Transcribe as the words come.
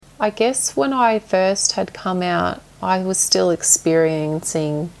I guess when I first had come out, I was still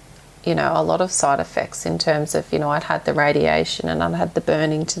experiencing, a lot of side effects in terms of, I'd had the radiation and I'd had the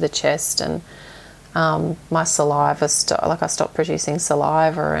burning to the chest, and my saliva, I stopped producing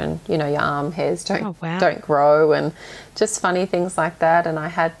saliva, and, your arm hairs don't grow, and just funny things like that. And I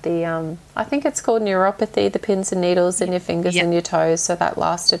had the, I think it's called neuropathy, the pins and needles in your fingers and your toes, so that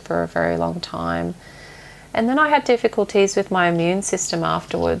lasted for a very long time. And then I had difficulties with my immune system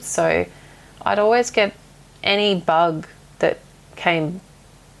afterwards. So I'd always get any bug that came,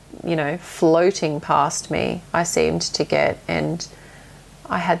 floating past me, I seemed to get. And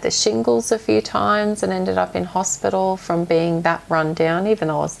I had the shingles a few times and ended up in hospital from being that run down, even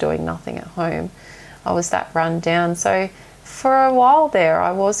though I was doing nothing at home. I was that run down. So for a while there,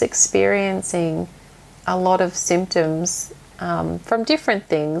 I was experiencing a lot of symptoms from different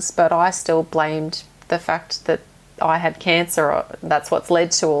things, but I still blamed the fact that I had cancer. That's what's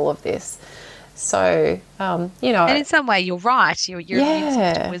led to all of this. So, And in some way, you're right. Your immune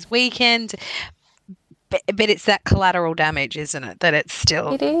system was weakened, but it's that collateral damage, isn't it? That it's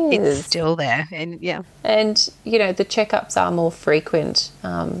still there, and And the checkups are more frequent.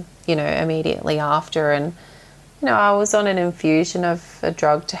 Immediately after, and I was on an infusion of a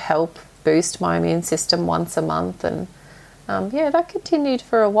drug to help boost my immune system once a month, and that continued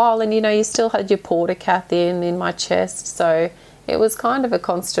for a while. And you still had your porta cath in my chest, so it was kind of a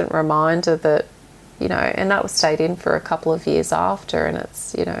constant reminder that, and that was stayed in for a couple of years after. And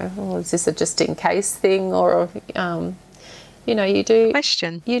it's, is this a just in case thing, or you do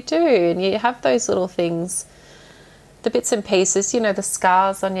question. You do, and you have those little things, the bits and pieces, the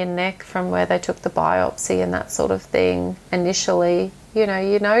scars on your neck from where they took the biopsy and that sort of thing initially. You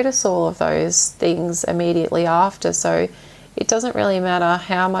notice all of those things immediately after. So it doesn't really matter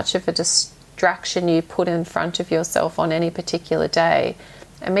how much of a distraction you put in front of yourself on any particular day.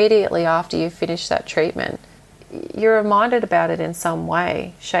 Immediately after you finish that treatment, you're reminded about it in some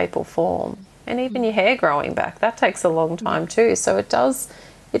way, shape or form. And even your hair growing back, that takes a long time too. So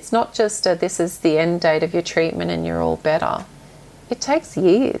it's not just this is the end date of your treatment and you're all better. It takes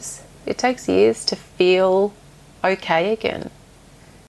years. It takes years to feel okay again.